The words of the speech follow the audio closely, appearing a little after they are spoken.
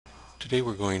Today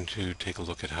we're going to take a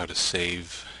look at how to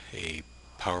save a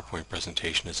PowerPoint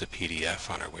presentation as a PDF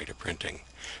on our way to printing.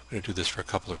 We're going to do this for a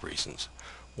couple of reasons.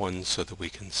 One, so that we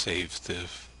can save the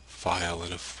file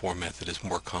in a format that is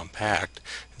more compact,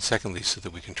 and secondly, so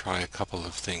that we can try a couple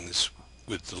of things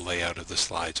with the layout of the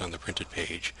slides on the printed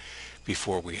page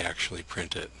before we actually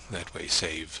print it. That way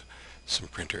save some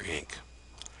printer ink.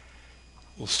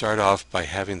 We'll start off by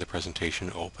having the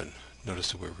presentation open.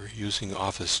 Notice that we're using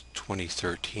Office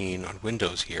 2013 on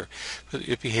Windows here, but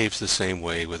it behaves the same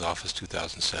way with Office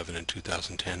 2007 and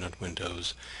 2010 on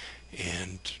Windows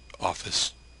and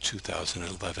Office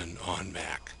 2011 on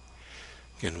Mac.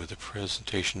 Again, with the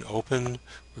presentation open,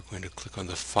 we're going to click on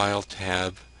the File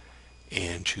tab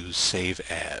and choose Save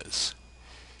As.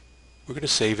 We're going to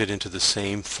save it into the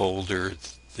same folder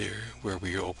there where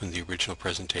we opened the original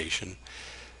presentation.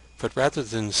 But rather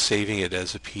than saving it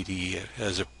as a PDF,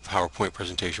 as a PowerPoint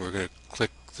presentation, we're going to click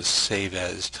the Save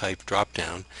As type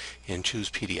drop-down and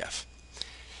choose PDF.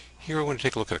 Here I want to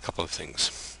take a look at a couple of things.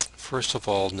 First of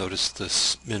all, notice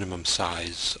this minimum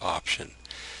size option.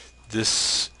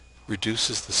 This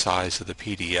reduces the size of the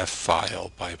PDF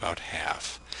file by about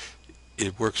half.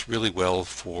 It works really well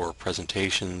for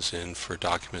presentations and for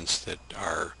documents that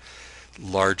are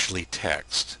largely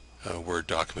text, Word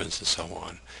documents and so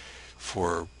on.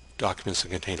 For documents that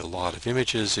contain a lot of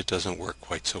images, it doesn't work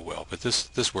quite so well, but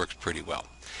this works pretty well.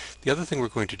 The other thing we're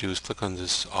going to do is click on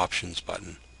this Options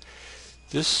button.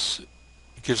 This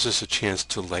gives us a chance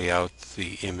to lay out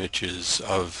the images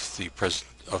of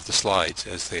the slides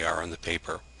as they are on the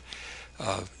paper.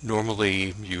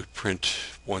 Normally you print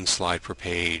one slide per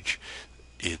page.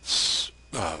 It's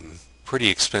pretty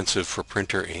expensive for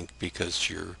printer ink because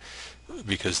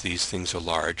these things are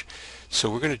large.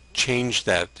 So we're going to change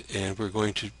that, and we're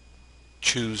going to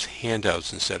choose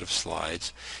handouts instead of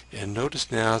slides. And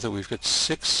notice now that we've got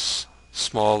 6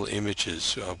 small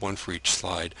images, one for each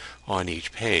slide, on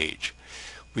each page.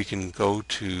 We can go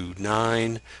to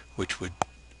 9, which would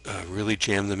really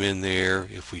jam them in there.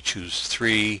 If we choose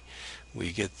 3,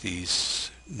 we get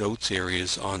these notes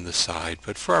areas on the side,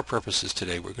 but for our purposes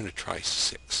today we're going to try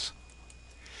 6.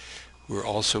 We're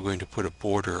also going to put a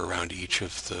border around each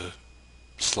of the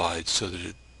slides so that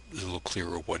it's a little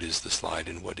clearer what is the slide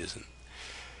and what isn't.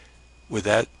 With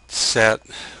that set,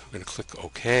 we're going to click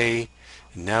OK,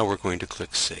 and now we're going to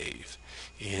click Save.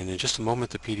 And in just a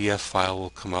moment the PDF file will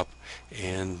come up,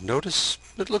 and notice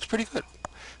it looks pretty good.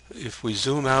 If we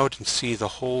zoom out and see the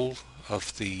whole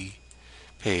of the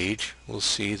page, we'll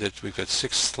see that we've got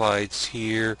 6 slides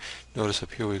here. Notice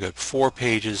up here we've got 4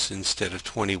 pages instead of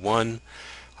 21.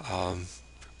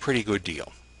 Pretty good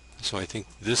deal. So I think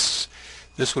this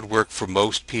would work for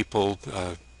most people,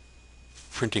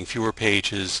 printing fewer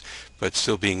pages but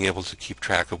still being able to keep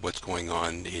track of what's going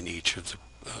on in each of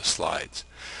the slides.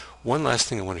 One last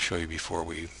thing I want to show you before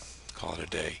we call it a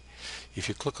day. If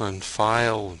you click on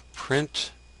File,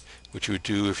 Print, which you would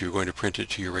do if you're going to print it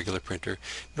to your regular printer,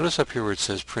 notice up here where it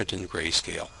says Print in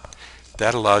Grayscale.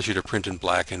 That allows you to print in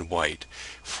black and white.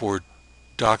 For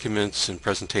documents and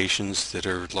presentations that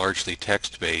are largely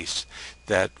text-based,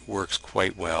 that works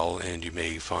quite well, and you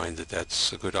may find that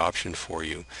that's a good option for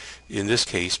you. In this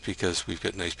case, because we've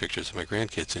got nice pictures of my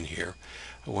grandkids in here,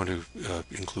 I want to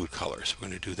include colors. We're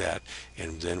going to do that,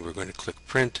 and then we're going to click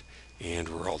Print, and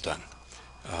we're all done.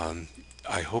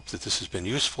 I hope that this has been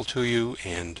useful to you,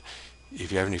 and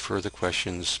if you have any further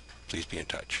questions, please be in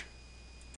touch.